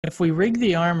if we rig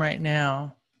the arm right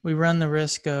now, we run the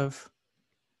risk of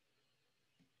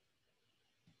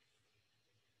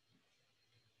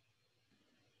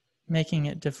making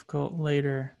it difficult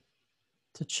later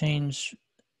to change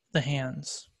the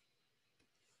hands.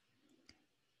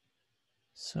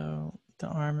 So the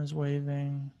arm is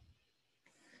waving,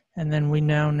 and then we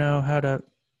now know how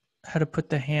to put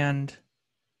the hand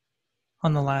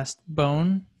on the last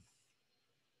bone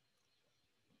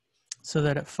so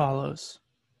that it follows.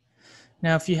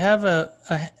 Now, if you have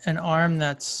an arm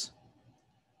that's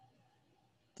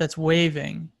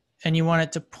waving and you want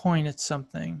it to point at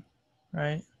something,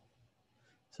 right?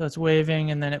 So it's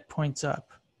waving and then it points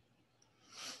up.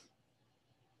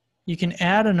 You can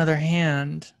add another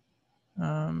hand,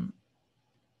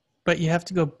 but you have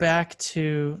to go back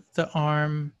to the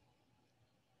arm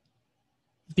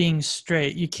being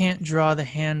straight. You can't draw the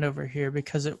hand over here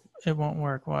because it won't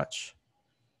work. Watch.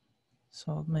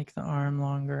 So I'll make the arm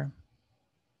longer.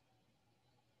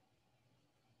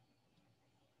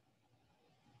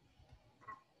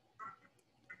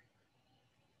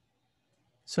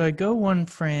 So I go one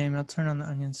frame, I'll turn on the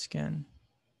onion skin.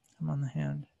 I'm on the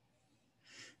hand.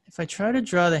 If I try to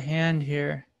draw the hand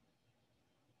here,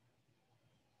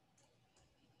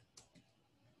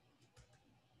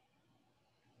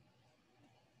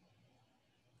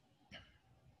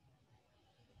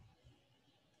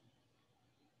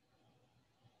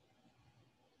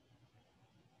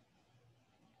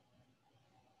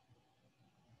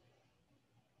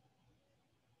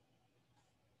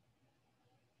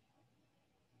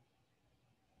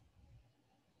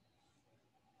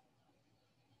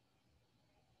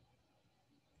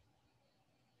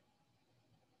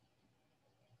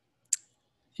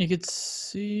 you could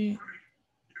see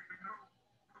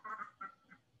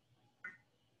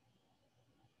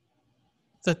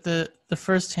that the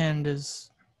first hand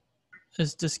is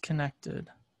disconnected,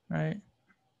 right?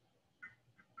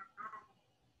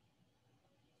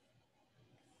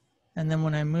 And then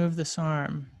when I move this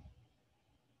arm,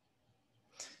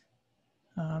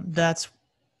 that's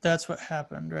what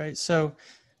happened, right? So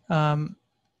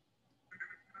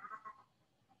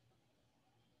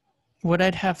what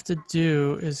I'd have to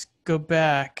do is go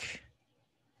back,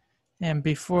 and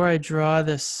before I draw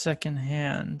this second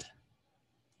hand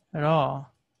at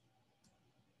all,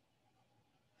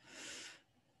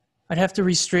 I'd have to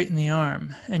re-straighten the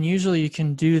arm. And usually you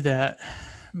can do that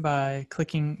by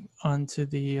clicking onto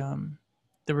the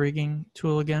rigging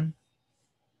tool again.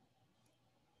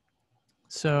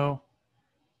 So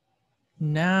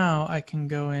now I can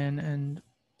go in and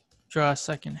draw a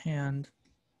second hand.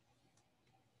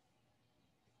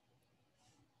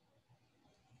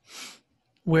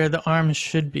 Where the arms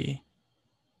should be.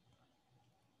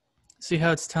 See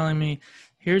how it's telling me,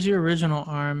 here's your original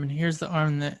arm and here's the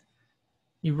arm that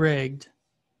you rigged.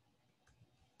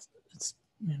 It's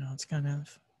it's kind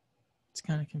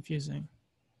of confusing.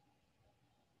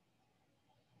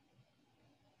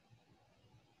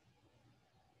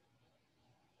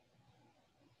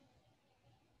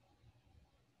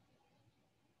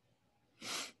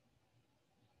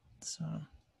 So,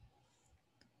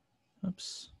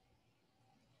 oops.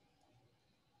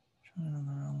 Trying on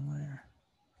the wrong layer.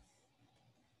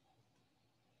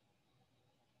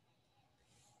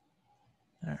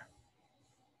 There.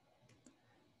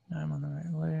 Now I'm on the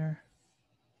right layer.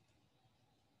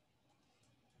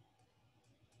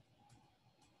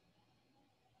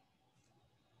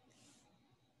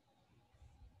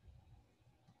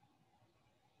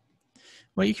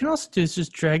 What you can also do is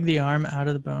just drag the arm out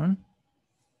of the bone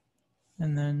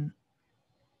and then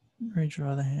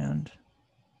redraw the hand.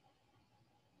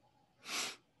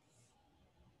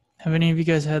 Have any of you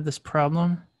guys had this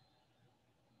problem?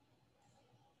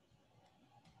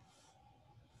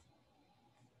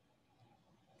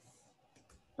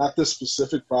 Not this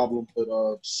specific problem, but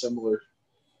similar.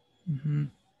 Mm-hmm.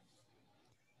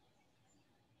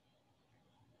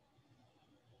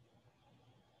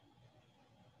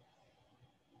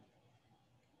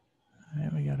 All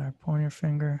right, we got our pointer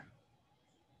finger.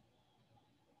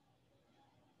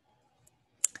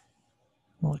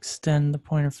 We'll extend the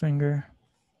pointer finger.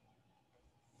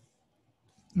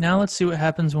 Now let's see what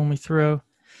happens when we throw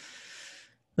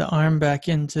the arm back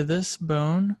into this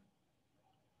bone.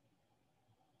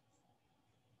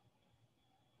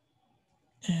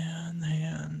 And the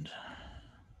hand.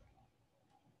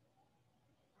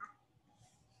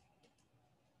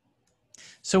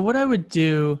 So what I would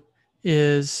do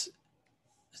is,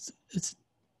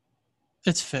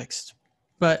 it's fixed.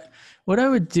 But what I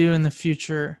would do in the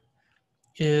future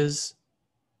is,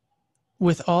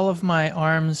 with all of my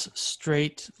arms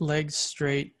straight, legs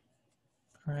straight,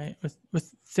 right?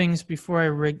 With things before I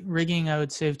rigging, I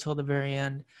would save till the very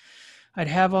end. I'd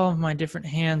have all of my different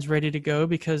hands ready to go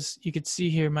because you could see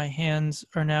here my hands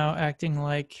are now acting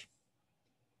like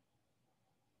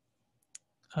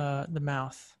the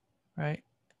mouth, right?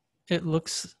 It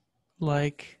looks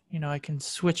like, I can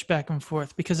switch back and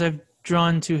forth because I've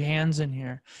drawn two hands in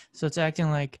here. So it's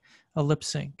acting like a lip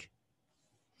sync,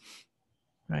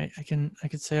 right? I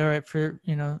could say, all right, for,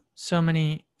 so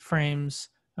many frames,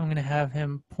 I'm going to have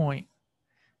him point.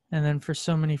 And then for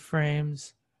so many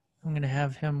frames, I'm going to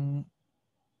have him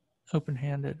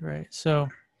open-handed, right? So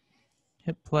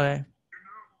hit play.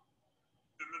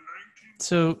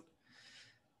 So,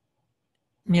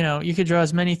 you could draw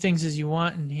as many things as you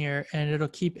want in here, and it'll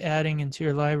keep adding into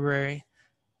your library,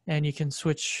 and you can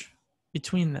switch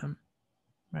between them,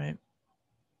 right?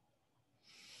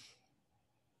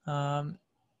 And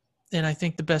I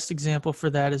think the best example for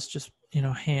that is just,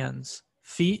 hands.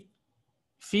 Feet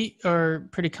are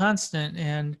pretty constant,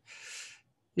 and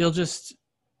you'll just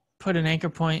put an anchor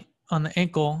point on the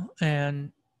ankle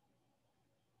and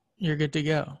you're good to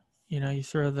go. You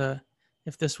throw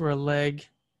if this were a leg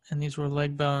and these were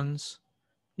leg bones,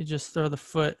 you just throw the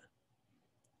foot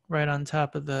right on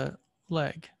top of the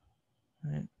leg,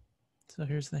 right? So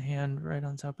here's the hand right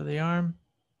on top of the arm,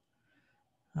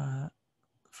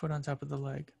 foot on top of the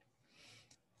leg.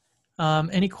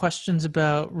 Any questions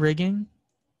about rigging?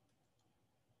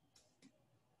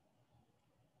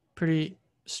 Pretty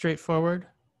straightforward.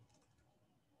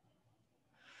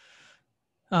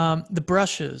 The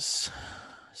brushes.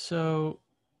 So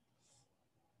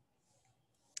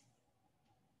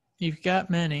you've got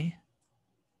many,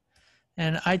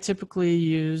 and I typically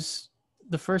use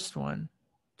the first one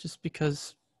just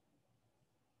because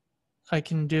I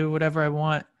can do whatever I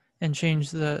want and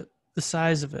change the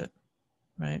size of it,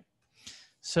 right?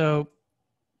 So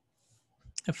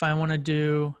if I want to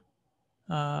do,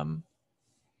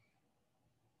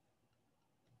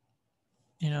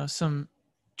 some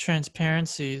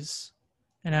transparencies,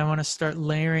 and I want to start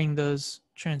layering those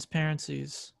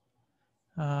transparencies,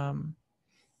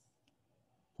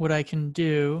 what I can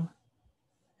do,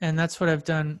 and that's what I've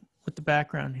done with the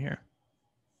background here.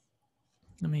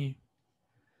 Let me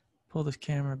pull this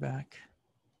camera back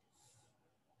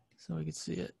so we can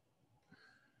see it.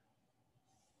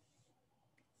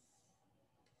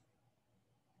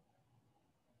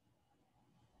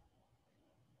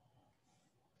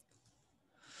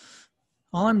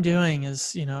 All I'm doing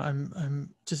is,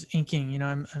 I'm just inking,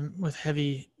 I'm with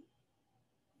heavy,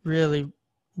 really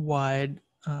wide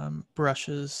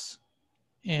brushes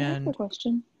Can I ask a and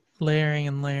question? layering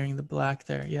and layering the black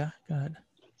there. Yeah, go ahead.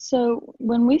 So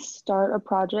when we start a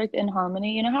project in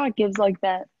Harmony, you know how it gives like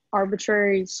that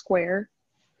arbitrary square,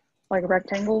 like a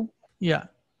rectangle? Yeah.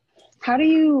 How do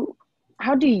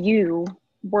you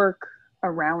work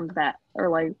around that or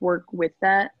like work with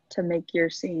that to make your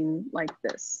scene like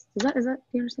this? Do you understand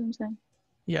what I'm saying?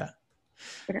 Yeah.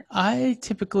 Okay. I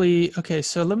typically, okay,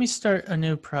 so let me start a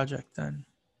new project then.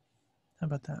 How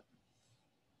about that?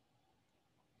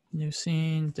 New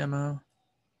scene, demo.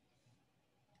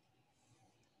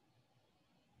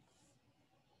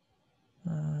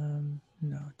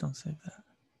 No, don't save that.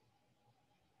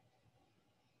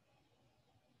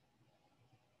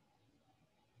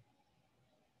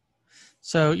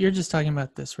 So you're just talking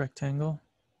about this rectangle,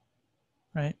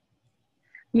 right?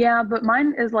 Yeah, but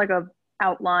mine is like a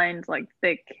outlined, like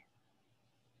thick,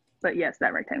 but yes,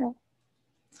 that rectangle.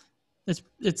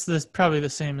 It's this probably the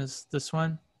same as this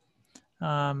one.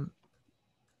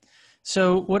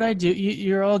 So what I do,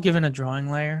 you're all given a drawing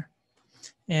layer,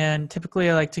 and typically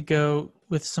I like to go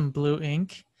with some blue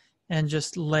ink and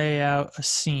just lay out a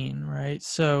scene, right?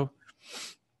 So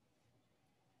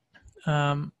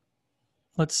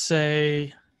let's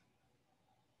say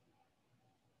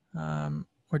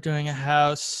we're doing a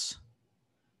house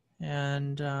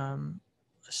and a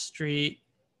street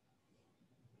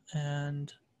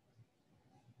and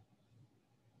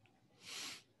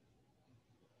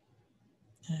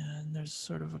there's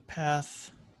sort of a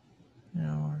path,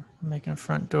 we're making a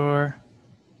front door.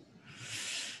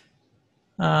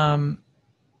 Some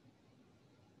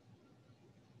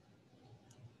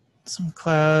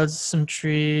clouds, some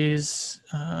trees,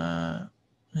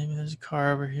 maybe there's a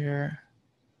car over here.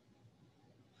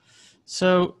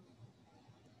 So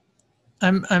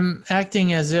I'm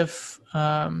acting as if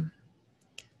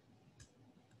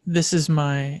this is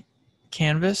my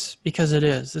canvas because it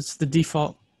is. It's the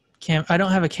default I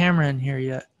don't have a camera in here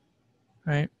yet,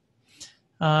 right?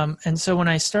 And so when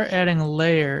I start adding a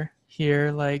layer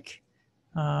here, like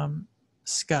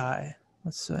sky,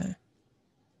 let's say,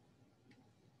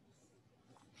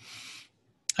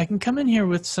 I can come in here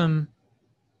with some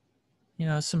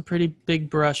some pretty big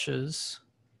brushes.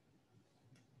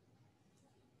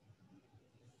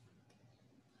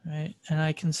 Right, and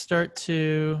I can start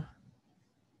to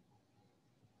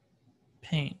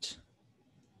paint,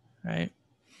 right?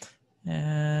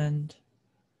 And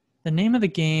the name of the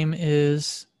game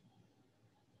is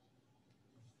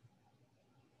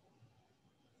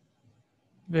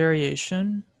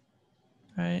variation,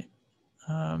 right?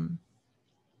 I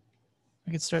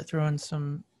could start throwing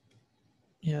some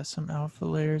alpha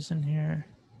layers in here.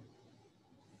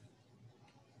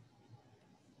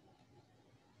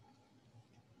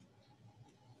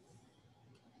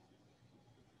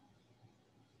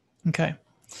 Okay,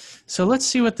 so let's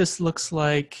see what this looks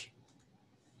like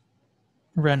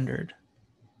rendered.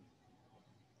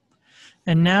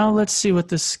 And now let's see what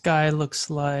the sky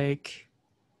looks like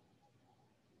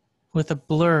with a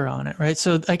blur on it, right?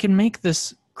 So I can make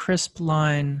this crisp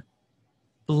line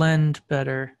blend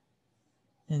better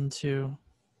into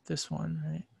this one,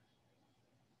 right?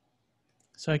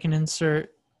 So I can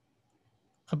insert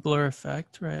a blur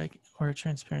effect, right? Or a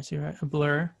transparency, right? A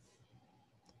blur.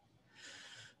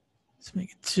 Let's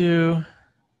make it 2.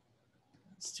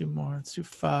 Let's do more. Let's do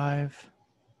 5.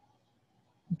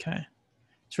 Okay.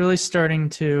 It's really starting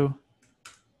to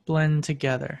blend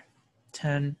together.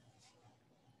 10.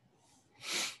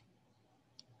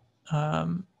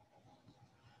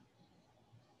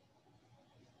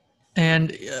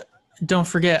 And don't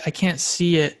forget, I can't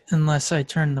see it unless I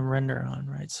turn the render on,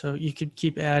 right? So you could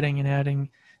keep adding and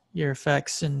adding your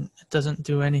effects, and it doesn't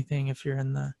do anything if you're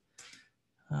in the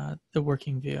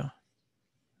working view,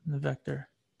 in the vector.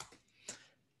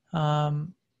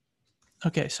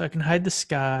 Okay, so I can hide the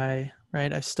sky,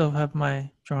 right? I still have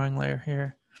my drawing layer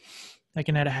here. I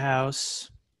can add a house.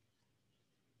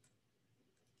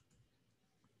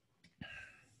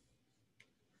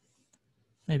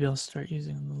 Maybe I'll start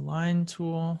using the line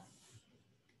tool.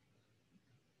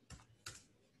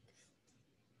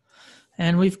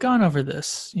 And we've gone over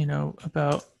this,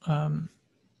 about the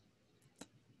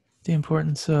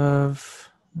importance of,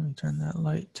 let me turn that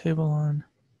light table on.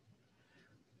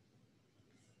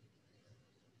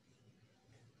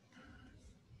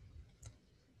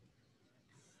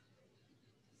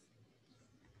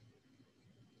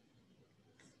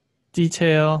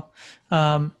 Detail.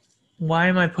 Why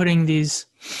am I putting these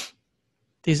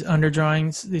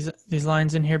underdrawings, these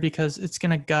lines in here? Because it's going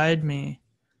to guide me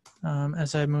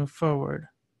as I move forward.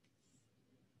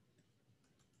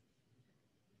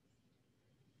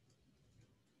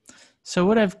 So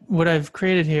what I've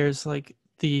created here is like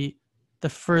the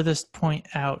furthest point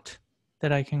out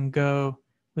that I can go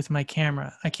with my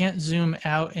camera. I can't zoom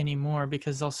out anymore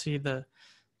because I'll see the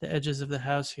edges of the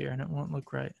house here and it won't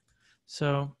look right.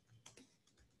 So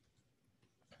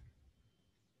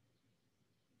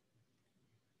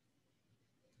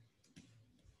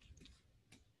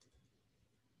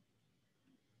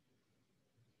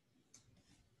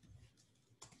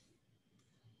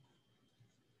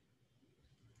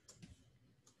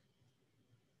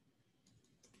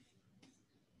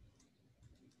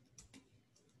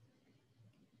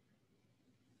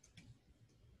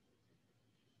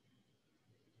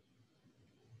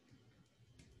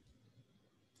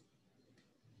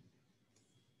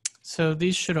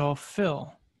these should all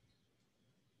fill.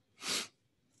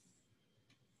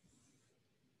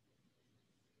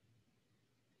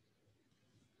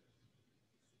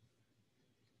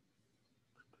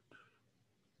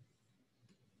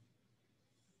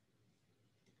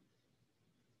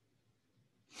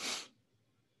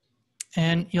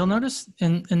 And you'll notice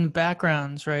in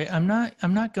backgrounds, right? I'm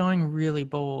not going really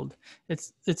bold.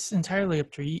 It's entirely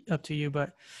up to you,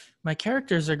 but my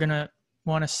characters are gonna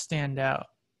want to stand out.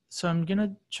 So I'm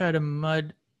gonna try to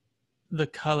mud the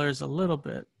colors a little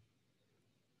bit.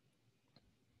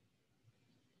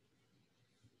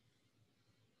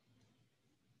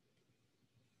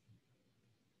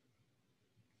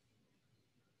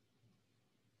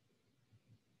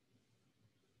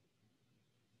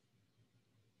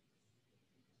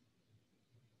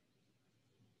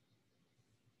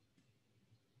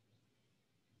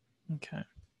 Okay.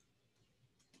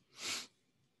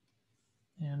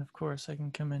 And of course I can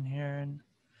come in here and,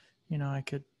 I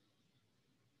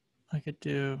could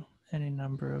do any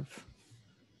number of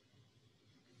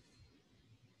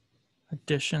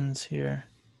additions here.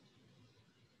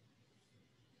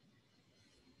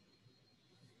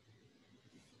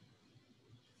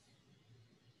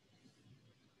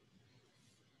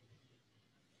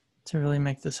 To really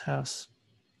make this house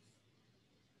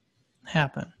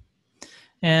happen.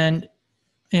 And,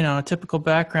 a typical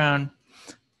background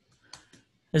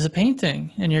is a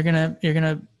painting, and you're gonna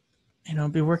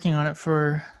be working on it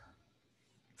for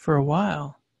for a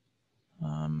while.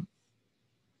 You're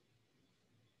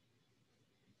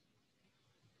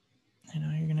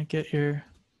going to get your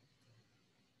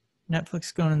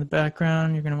Netflix going in the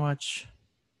background. You're going to watch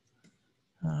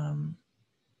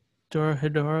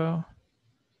Dorohedoro.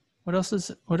 What else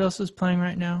is playing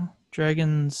right now?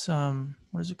 Dragon's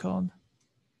what is it called?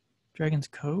 Dragon's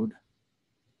Code?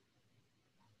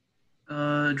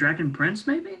 Dragon Prince,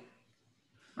 maybe?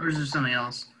 Or is there something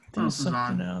else? What else is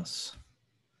something else.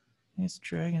 I think it's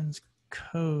Dragon's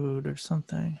Code or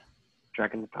something.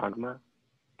 Dragon's Dogma.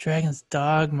 Dragon's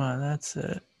Dogma, that's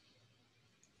it.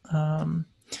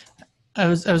 I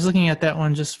was looking at that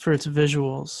one just for its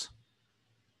visuals.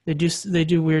 They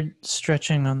do weird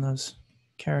stretching on those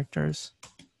characters.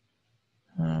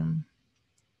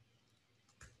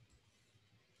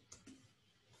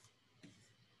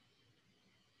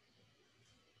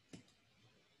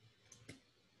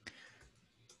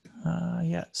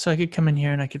 Yeah, so I could come in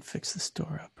here and I could fix this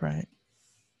door up, right?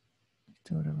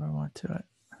 Do whatever I want to it.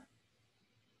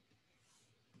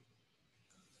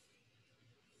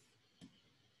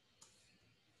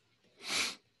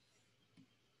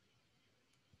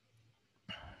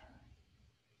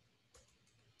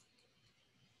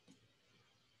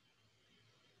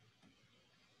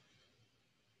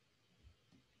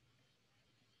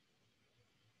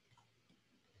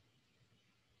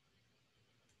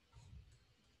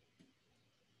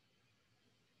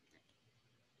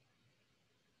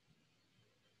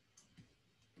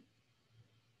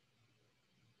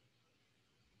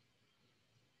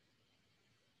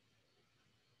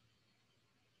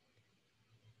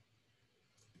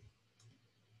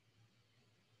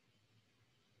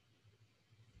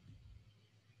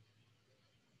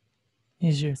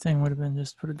 Easier thing would have been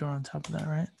just put a door on top of that,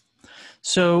 right?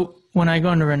 So when I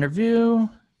go into render view,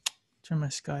 turn my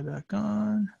sky back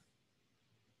on.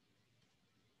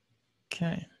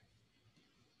 Okay.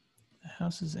 The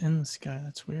house is in the sky.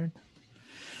 That's weird.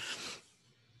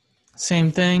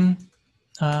 Same thing.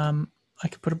 I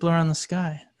could put a blur on the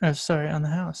sky. Or sorry, on the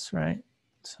house, right?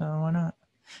 So why not?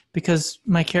 Because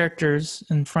my characters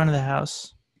in front of the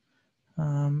house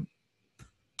are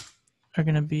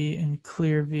going to be in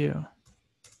clear view.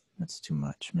 That's too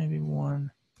much. Maybe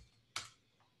one.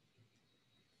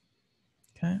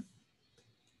 Okay.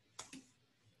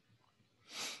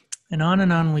 And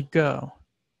on we go.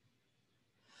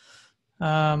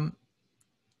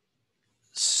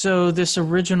 So this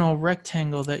original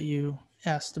rectangle that you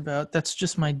asked about, that's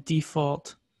just my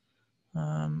default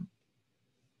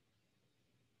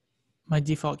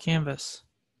canvas.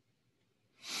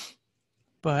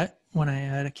 But when I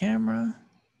add a camera,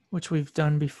 which we've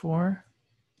done before,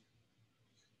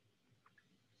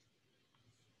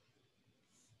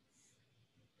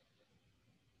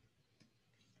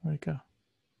 where'd it go?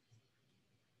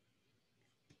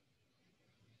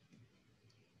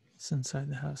 It's inside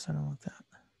the house. I don't want that.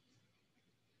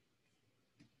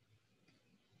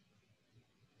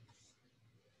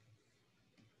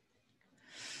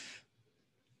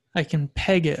 I can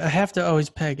peg it. I have to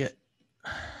always peg it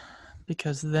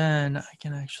because then I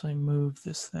can actually move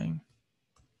this thing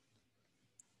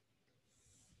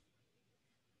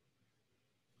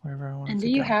wherever I want it to go. And do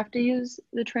you have to use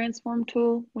the transform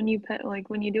tool when you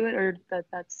do it, or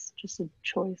that's just a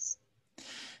choice?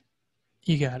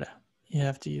 You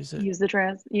have to use it. Use the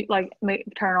turn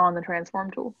on the transform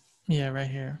tool. Yeah, right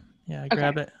here. Yeah, I Okay.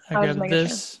 grab it. I grab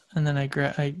this, and then I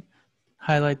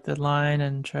highlight the line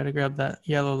and try to grab that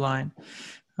yellow line.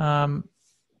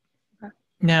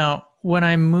 Now, when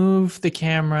I move the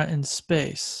camera in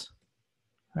space,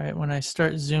 right, when I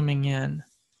start zooming in,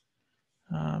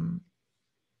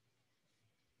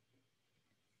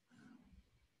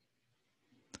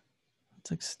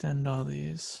 let's extend all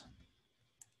these.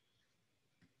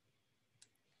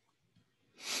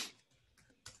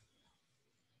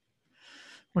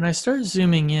 When I start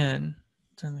zooming in,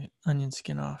 turn the onion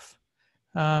skin off,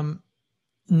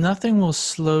 nothing will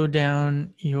slow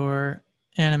down your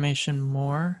animation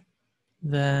more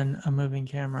than a moving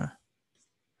camera.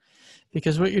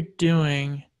 Because what you're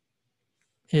doing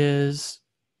is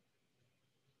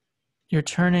you're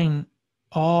turning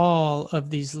all of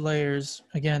these layers,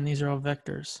 again, these are all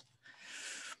vectors,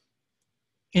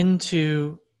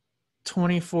 into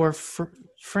 24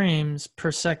 frames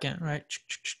per second, right?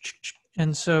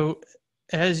 And so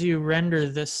as you render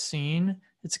this scene,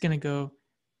 it's going to go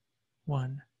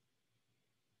 1,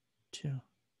 2,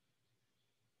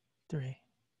 3,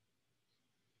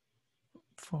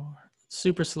 4,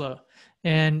 super slow.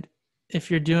 And if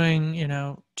you're doing,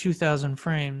 2,000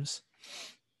 frames,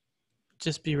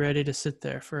 just be ready to sit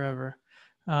there forever.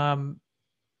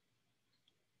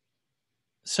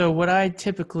 So what I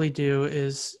typically do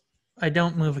is I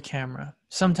don't move a camera.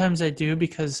 Sometimes I do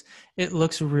because it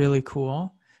looks really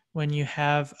cool when you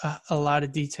have a lot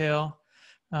of detail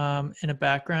in a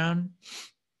background.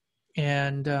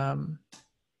 And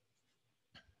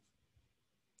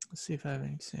let's see if I have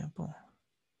an example.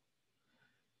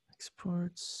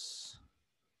 Exports.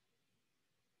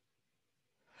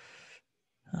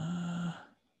 Where are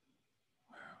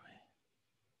we?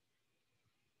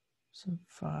 So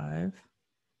 5.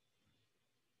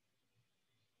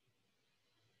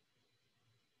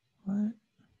 What?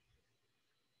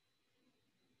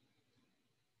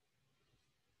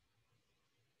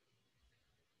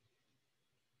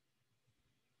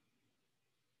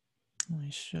 Let me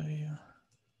show you.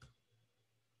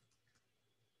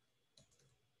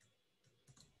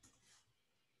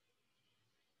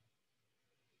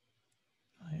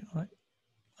 Wait, what?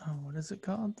 Oh, what is it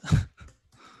called?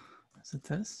 Is it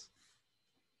this?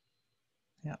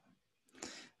 Yeah.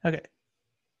 Okay.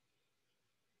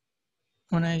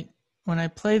 When I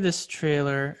play this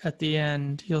trailer at the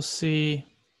end, you'll see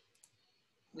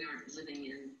we are living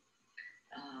in,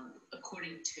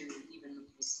 according to even the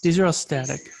most these are all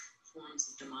static. basic forms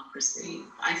of democracy.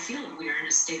 I feel we are in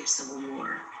a state of civil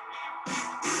war.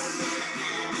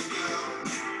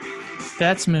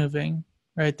 That's moving,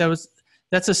 right?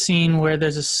 That's a scene where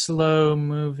there's a slow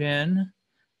move in,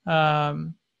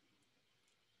 and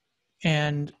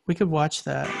we could watch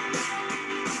that.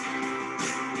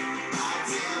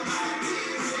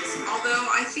 Although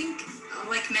I think,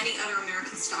 like many other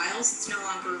American styles, it's no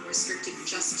longer restricted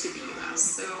just to the U.S.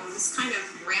 So this kind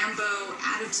of Rambo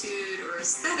attitude or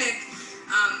aesthetic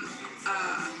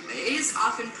is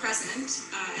often present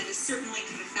and has certainly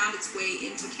kind of found its way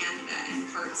into Canada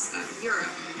and parts of Europe.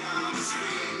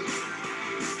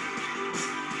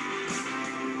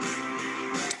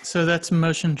 So that's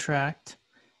motion tracked.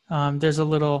 There's a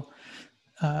little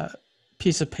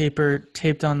piece of paper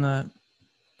taped on the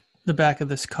back of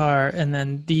this car, and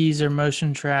then these are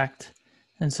motion tracked,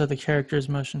 and so the character is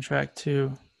motion tracked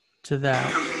to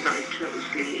that. Something very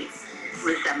closely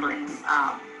resembling,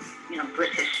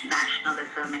 British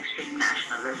nationalism, extreme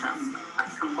nationalism,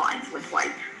 combined with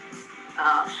white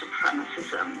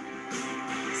supremacism.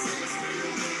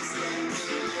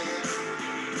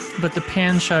 But the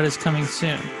pan shot is coming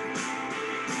soon.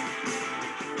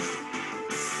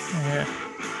 Yeah.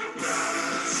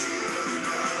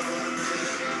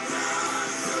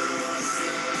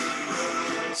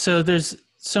 So there's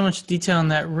so much detail in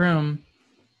that room.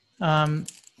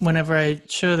 Whenever I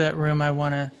show that room, I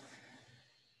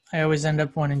always end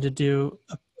up wanting to do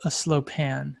a slow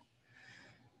pan.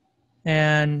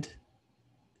 And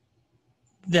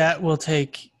that will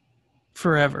take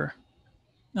forever.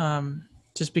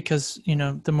 Just because,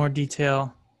 the more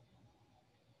detail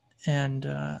and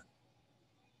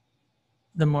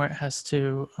the more it has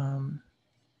to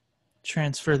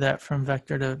transfer that from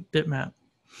vector to bitmap.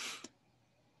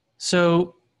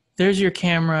 So there's your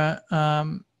camera.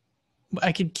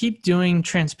 I could keep doing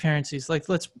transparencies. Like,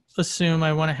 let's assume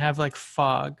I want to have like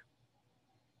fog.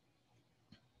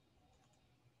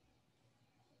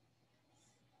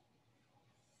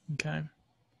 Okay.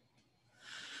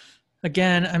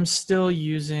 Again, I'm still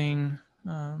using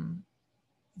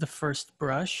the first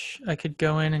brush. I could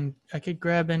go in and I could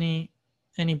grab any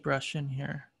brush in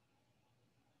here.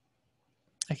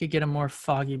 I could get a more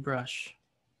foggy brush,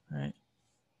 right?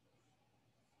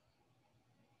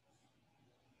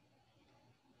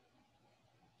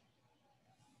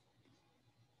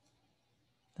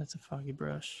 That's a foggy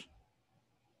brush.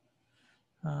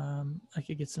 I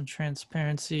could get some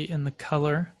transparency in the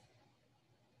color.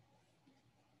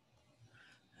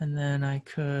 And then I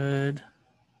could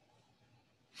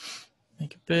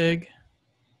make it big.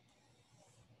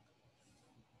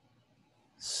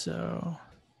 So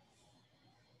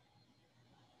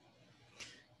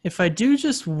if I do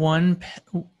just one,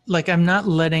 like I'm not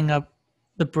letting up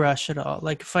the brush at all.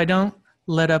 Like if I don't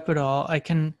let up at all, I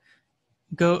can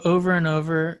go over and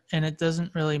over and it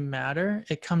doesn't really matter.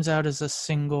 It comes out as a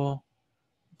single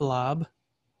blob.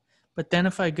 But then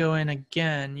if I go in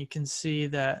again, you can see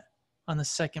that on the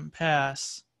second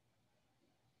pass,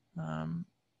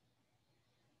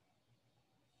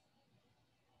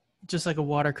 just like a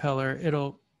watercolor,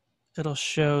 it'll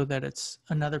show that it's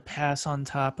another pass on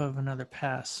top of another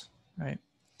pass, right?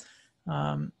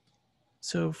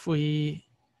 So if we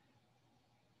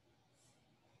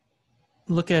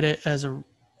look at it as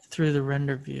through the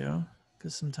render view,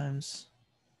 because sometimes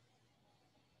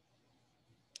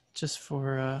just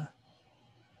for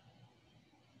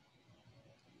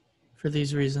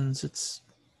these reasons it's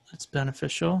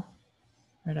beneficial,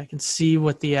 right? I can see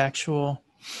what the actual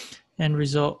end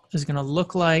result is going to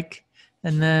look like.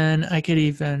 And then I could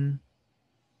even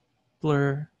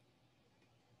blur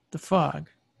the fog,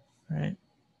 right?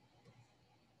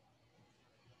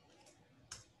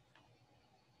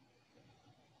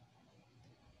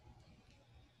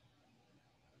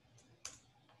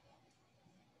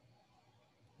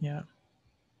 Yeah.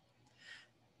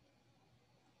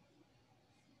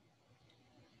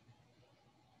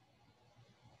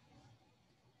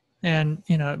 And,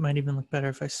 you know, it might even look better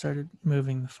if I started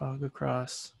moving the fog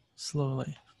across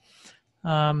slowly.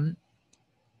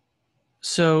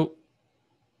 So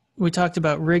we talked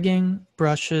about rigging,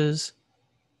 brushes,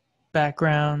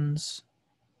 backgrounds,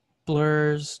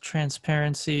 blurs,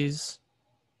 transparencies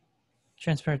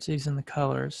in the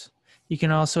colors. You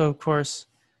can also, of course,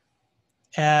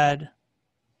 add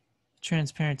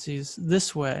transparencies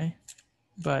this way,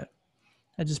 but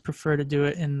I just prefer to do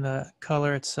it in the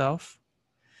color itself.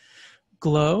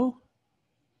 Glow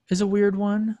is a weird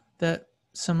one that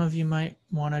some of you might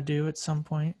want to do at some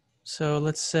point. So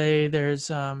let's say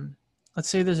there's a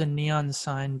neon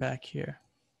sign back here.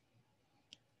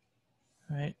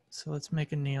 All right, so let's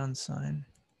make a neon sign.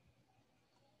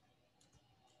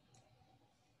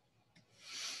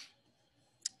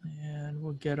 And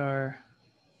we'll get our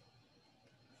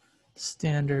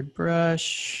standard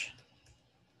brush.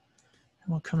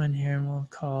 And we'll come in here and we'll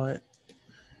call it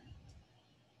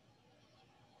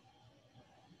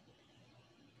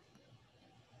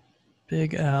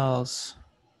Big Al's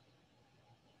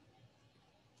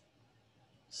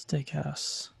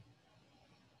Steakhouse.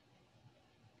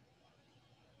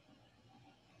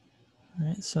 All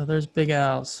right, so there's Big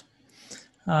Al's.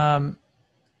 What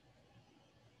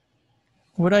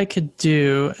I could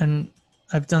do, and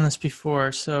I've done this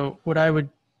before, so what I would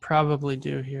probably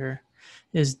do here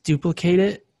is duplicate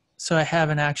it so I have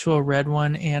an actual red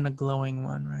one and a glowing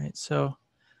one, right? So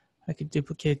I could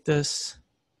duplicate this.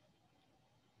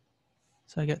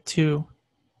 So I got two,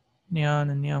 neon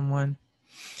and neon one.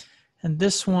 And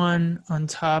this one on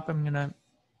top, I'm going to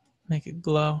make it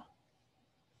glow.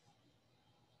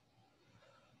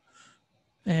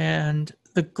 And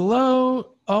the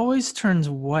glow always turns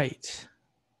white.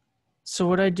 So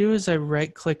what I do is I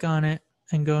right click on it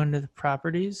and go into the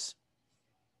properties,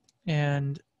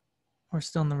 and we're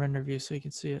still in the render view so you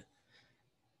can see it.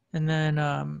 And then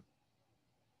I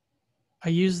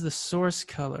use the source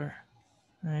color,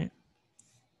 right?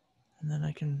 And then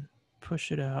I can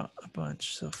push it out a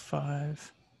bunch. So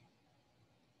 5,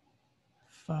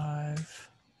 5.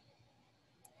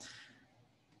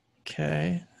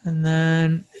 Okay. And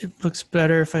then it looks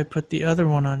better if I put the other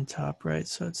one on top, right?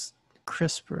 So it's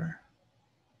crisper.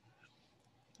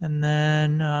 And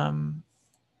then,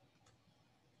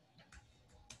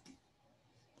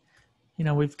 you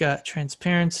know, we've got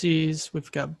transparencies,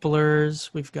 we've got blurs,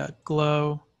 we've got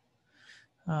glow.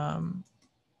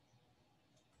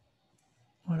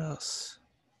 What else?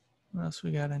 What else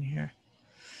we got in here?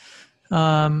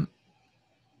 The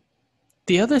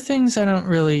other things I don't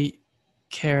really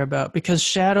care about, because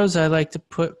shadows I like to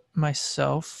put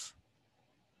myself.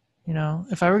 You know,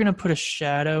 if I were going to put a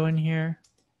shadow in here,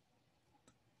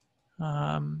 you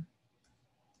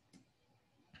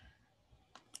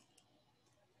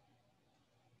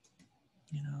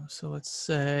know, so let's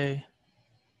say,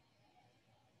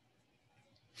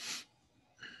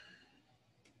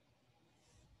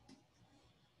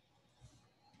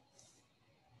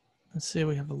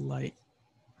 we have a light.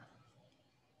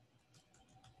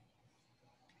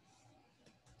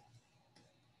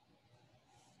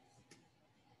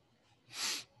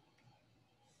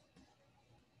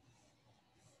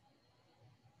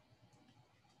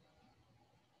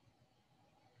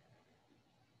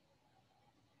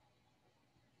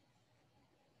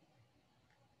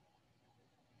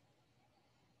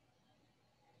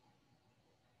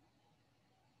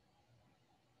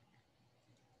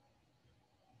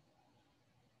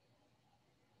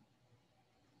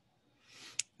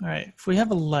 All right, if we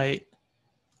have a light,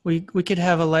 we could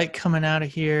have a light coming out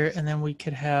of here, and then we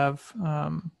could have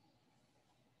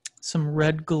some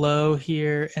red glow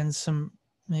here and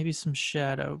maybe some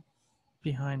shadow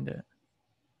behind it.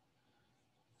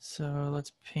 So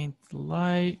let's paint the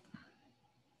light.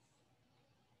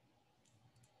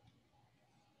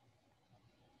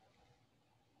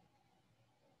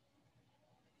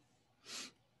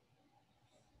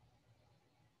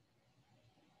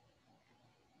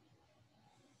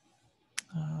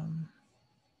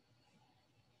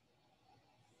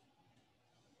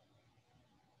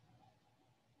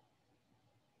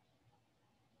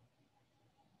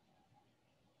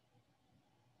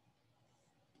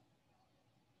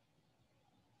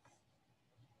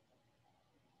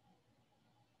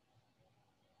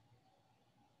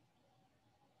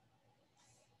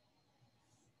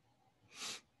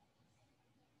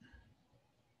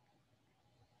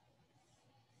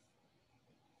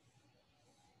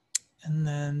 And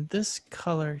then this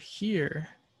color here,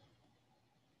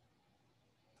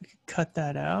 we could cut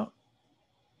that out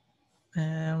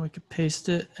and we could paste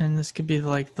it, and this could be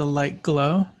like the light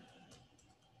glow.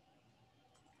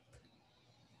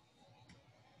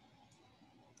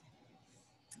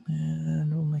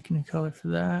 And we'll make a new color for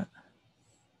that.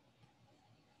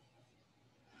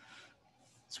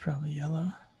 It's probably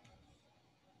yellow.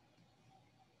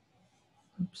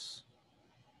 Oops.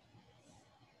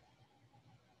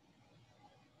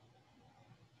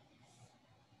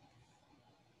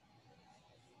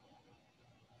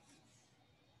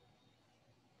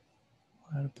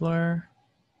 Add a blur.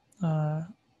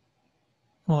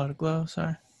 We'll add a glow,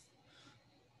 sorry.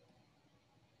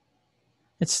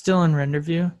 It's still in render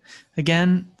view.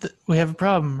 Again, we have a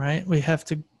problem, right? We have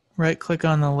to right click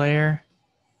on the layer,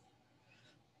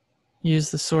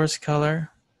 use the source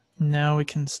color. Now we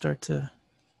can start to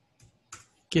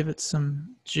give it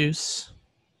some juice,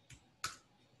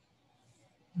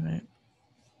 right?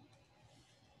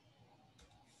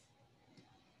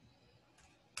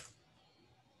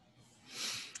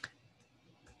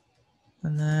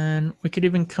 And then we could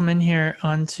even come in here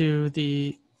onto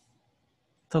the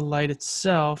light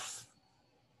itself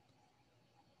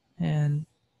and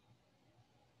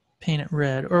paint it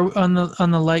red, or on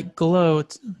the light glow.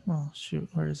 It's, well, shoot,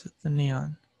 where is it? The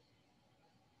neon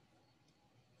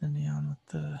with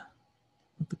the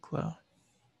glow.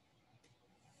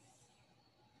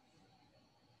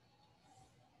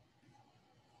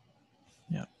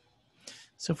 Yeah.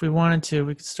 So if we wanted to,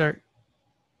 we could start,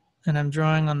 and I'm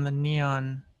drawing on the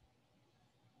neon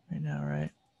right now,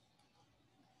 right?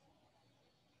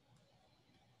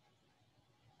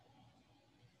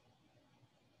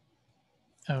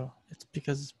 Oh, it's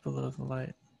because it's below the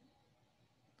light.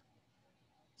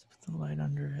 Let's put the light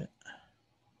under it.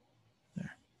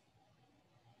 There.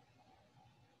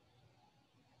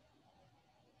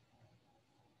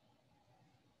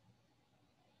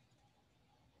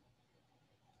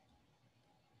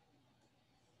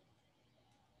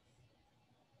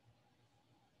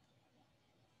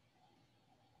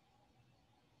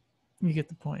 You get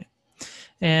the point.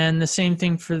 And the same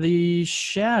thing for the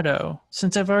shadow.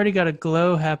 Since I've already got a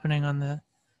glow happening on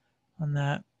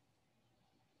that,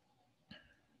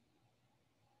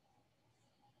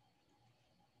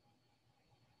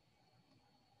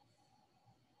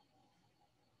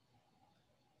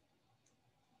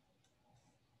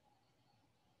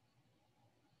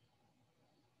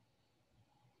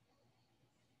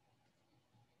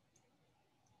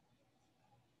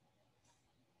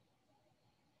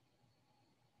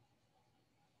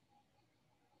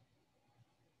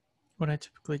 what I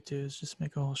typically do is just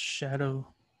make a whole shadow,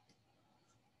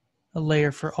 a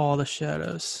layer for all the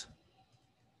shadows.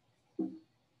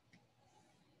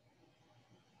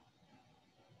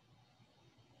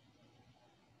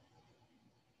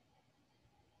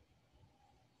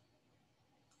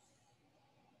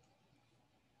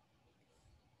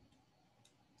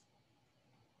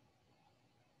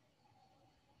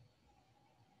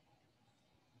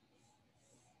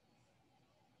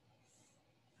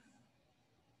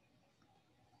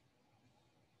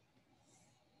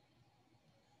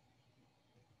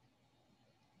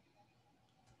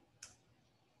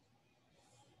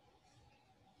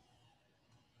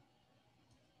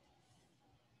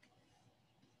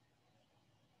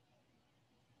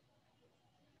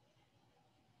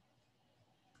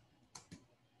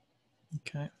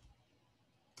 Okay.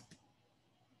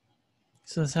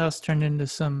 So this house turned into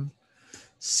some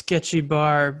sketchy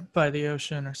bar by the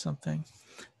ocean or something.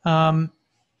 So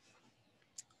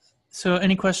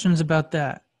any questions about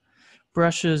that?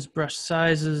 Brushes, brush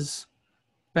sizes,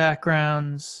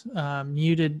 backgrounds,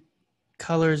 muted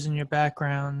colors in your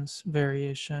backgrounds,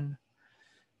 variation,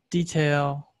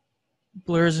 detail,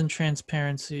 blurs and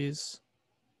transparencies,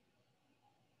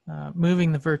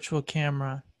 moving the virtual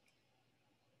camera.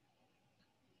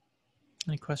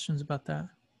 Any questions about that?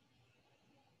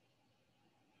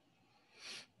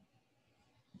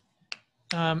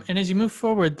 And as you move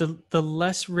forward, the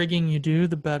less rigging you do,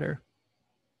 the better.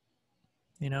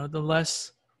 You know, the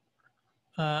less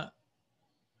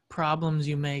problems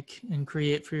you make and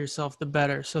create for yourself, the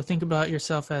better. So think about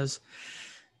yourself as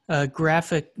a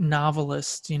graphic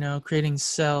novelist, you know, creating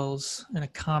cells in a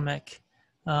comic,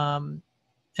 and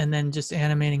then just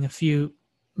animating a few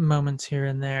moments here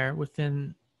and there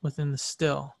within the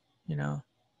still, you know,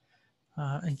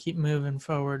 and keep moving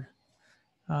forward.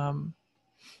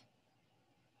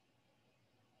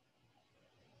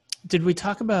 Did we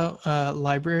talk about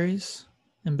libraries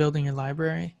and building a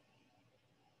library?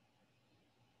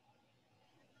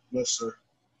 Yes, sir.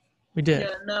 We did.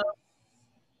 Yeah, no.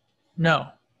 No.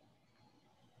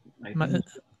 My,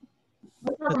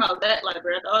 We're talking about that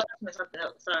library. I thought I was talking about something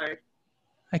else. Sorry.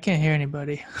 I can't hear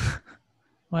anybody.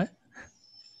 What?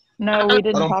 No, we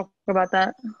didn't don't- talk about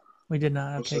that. We did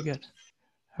not. Okay, good.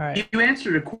 All right. You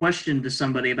answered a question to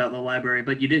somebody about the library,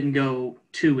 but you didn't go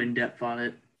too in depth on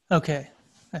it. Okay.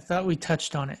 I thought we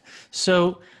touched on it.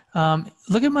 So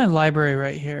look at my library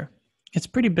right here. It's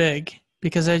pretty big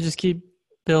because I just keep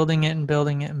building it and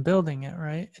building it and building it,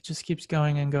 right? It just keeps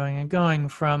going and going and going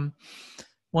from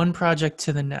one project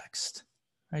to the next,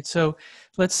 right? So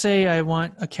let's say I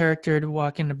want a character to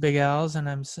walk into Big Al's, and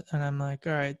I'm like,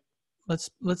 all right,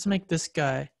 let's make this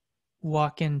guy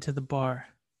walk into the bar,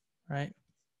 right?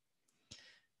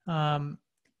 Well,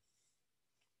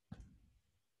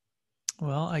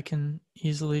 I can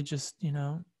easily just,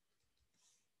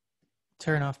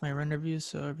 turn off my render views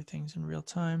so everything's in real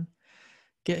time.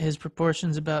 Get his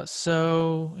proportions about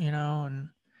so, and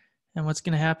what's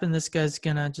going to happen, this guy's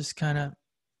going to just kind of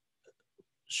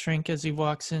shrink as he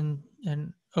walks in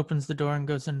and opens the door and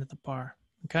goes into the bar,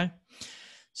 okay?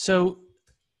 So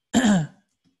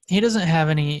he doesn't have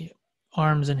any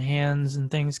arms and hands and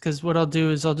things because what I'll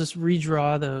do is I'll just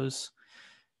redraw those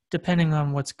depending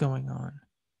on what's going on,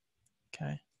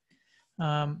 okay?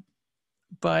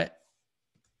 But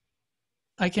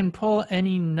I can pull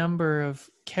any number of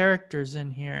characters in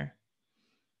here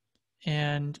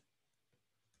and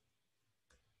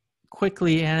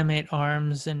quickly animate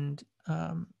arms and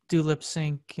do lip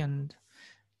sync. And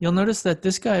you'll notice that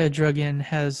this guy I drug in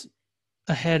has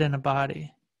a head and a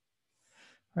body,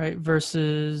 right?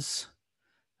 Versus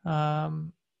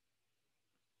that's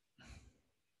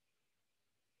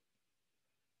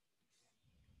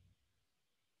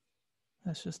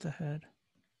just a head.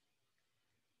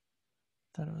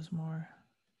 Thought it was more.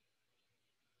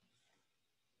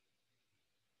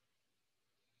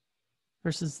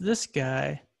 Versus this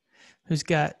guy who's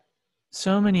got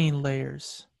so many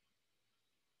layers.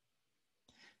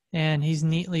 And he's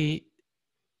neatly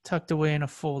tucked away in a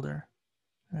folder,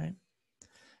 right?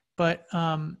 But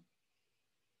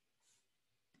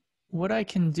what I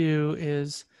can do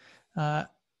is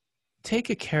take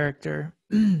a character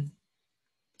and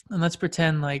let's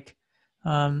pretend like,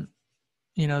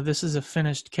 this is a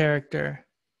finished character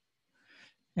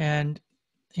and,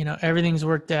 everything's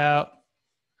worked out.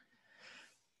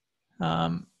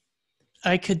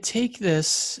 I could take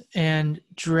this and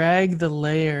drag the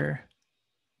layer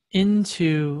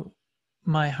into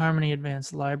my Harmony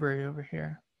Advanced library over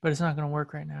here, but it's not going to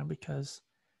work right now because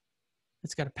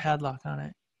it's got a padlock on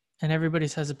it, and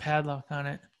everybody's has a padlock on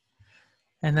it,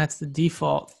 and that's the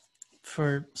default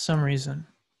for some reason.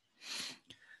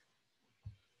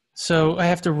 So I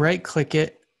have to right click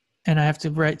it and I have to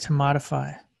write to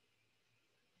modify.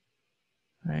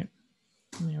 Right?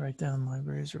 Let me write down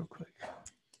libraries real quick.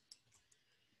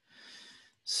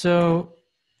 So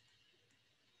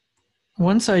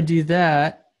once I do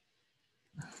that,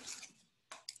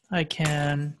 I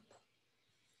can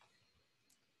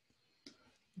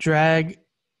drag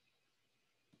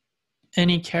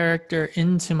any character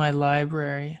into my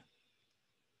library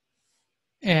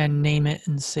and name it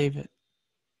and save it.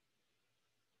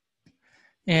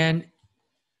 And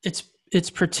it's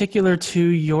particular to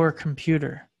your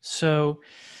computer. So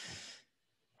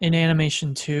in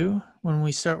Animation 2, when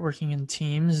we start working in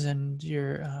teams and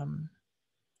you're,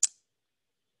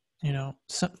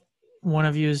 one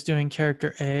of you is doing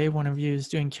character A, one of you is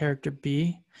doing character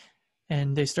B,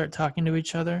 and they start talking to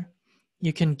each other,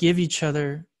 you can give each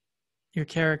other your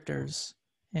characters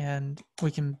and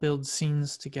we can build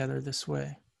scenes together this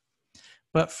way.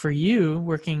 But for you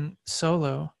working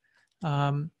solo,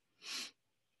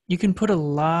 you can put a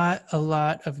lot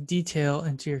of detail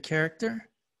into your character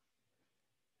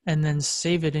and then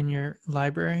save it in your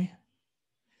library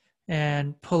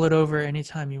and pull it over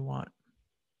anytime you want.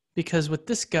 Because with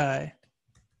this guy,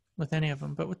 with any of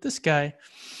them, but with this guy,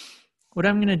 what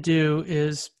I'm going to do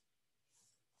is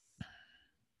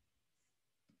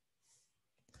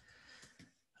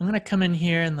I'm going to come in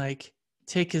here and like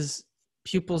take his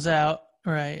pupils out,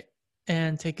 right,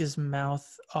 and take his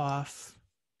mouth off,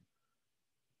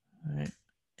 right,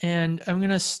 and I'm going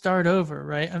to start over,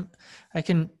 right. I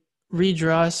can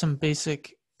redraw some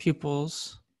basic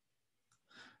pupils,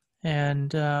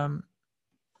 and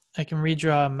I can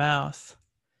redraw a mouth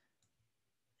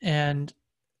and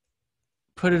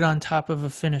put it on top of a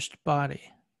finished body,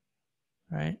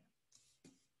 right?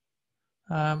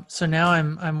 So now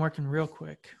I'm working real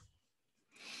quick,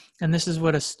 and this is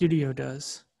what a studio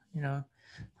does,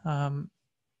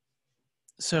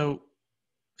 so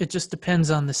it just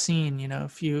depends on the scene,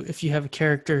 if you have a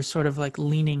character sort of like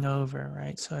leaning over,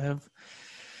 right? So I have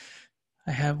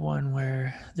I have one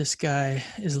where this guy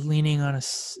is leaning on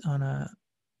a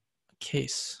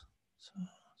case. So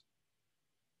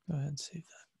go ahead and save that.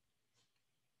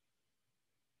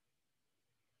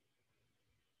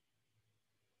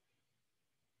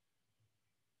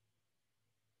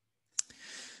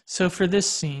 So for this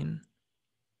scene,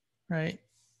 right?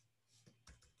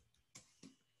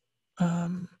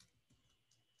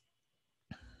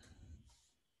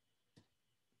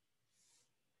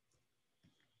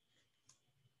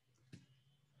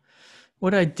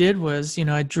 What I did was,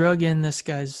 I drug in this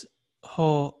guy's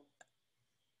whole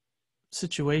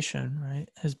situation, right?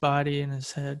 His body and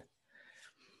his head.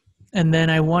 And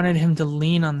then I wanted him to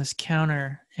lean on this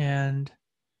counter, and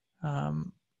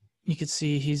you could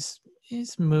see he's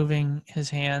moving his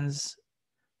hands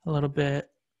a little bit.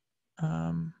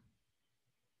 Oh,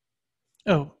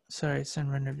 sorry, it's in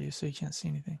render view, so you can't see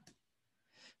anything.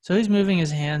 So he's moving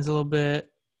his hands a little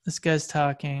bit. This guy's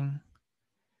talking.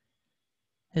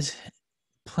 His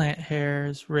plant hair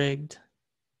is rigged.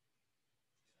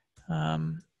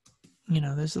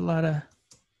 There's a lot of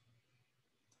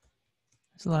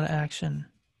action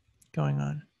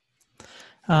going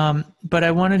on. But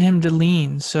I wanted him to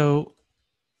lean, so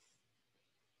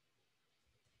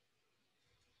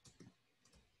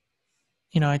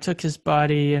I took his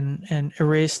body and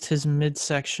erased his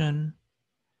midsection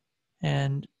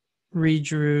and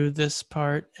redrew this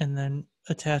part and then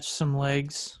attached some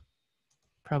legs.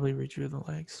 Probably redrew the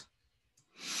legs.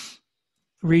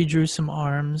 Redrew some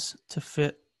arms to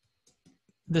fit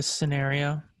this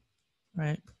scenario,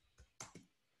 right?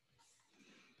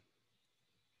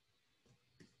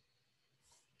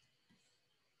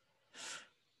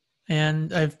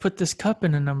 And I've put this cup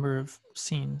in a number of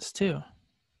scenes too,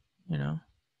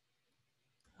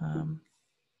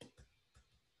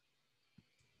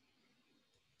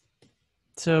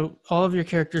 so all of your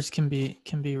characters can be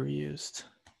reused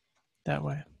that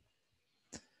way.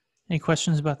 Any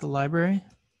questions about the library?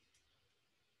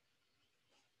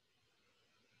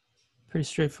 Pretty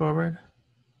straightforward.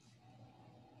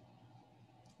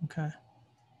 Okay.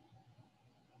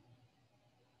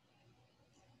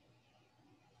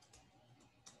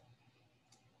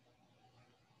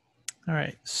 All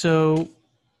right. So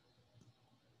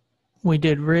we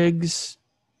did rigs,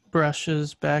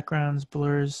 brushes, backgrounds,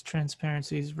 blurs,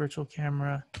 transparencies, virtual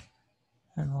camera,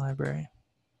 and library.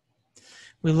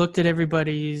 We looked at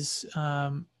everybody's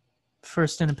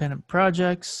first independent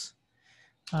projects.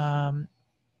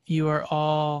 You are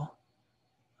all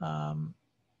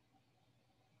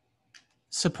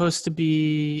supposed to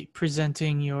be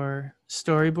presenting your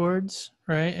storyboards,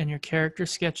 right? And your character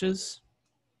sketches.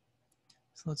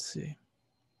 So let's see.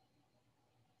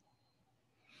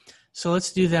 So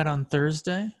let's do that on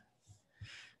Thursday.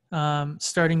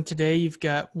 Starting today, you've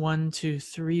got 1 to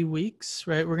 3 weeks,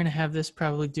 right? We're going to have this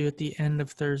probably due at the end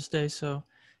of Thursday. So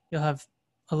you'll have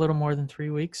a little more than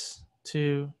 3 weeks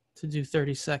to do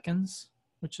 30 seconds,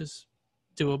 which is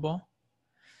doable.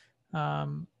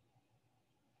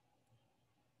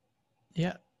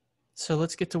 Yeah. So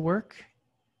let's get to work.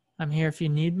 I'm here if you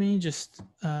need me. Just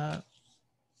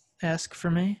ask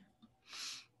for me.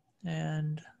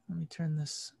 And let me turn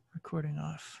this recording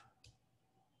off.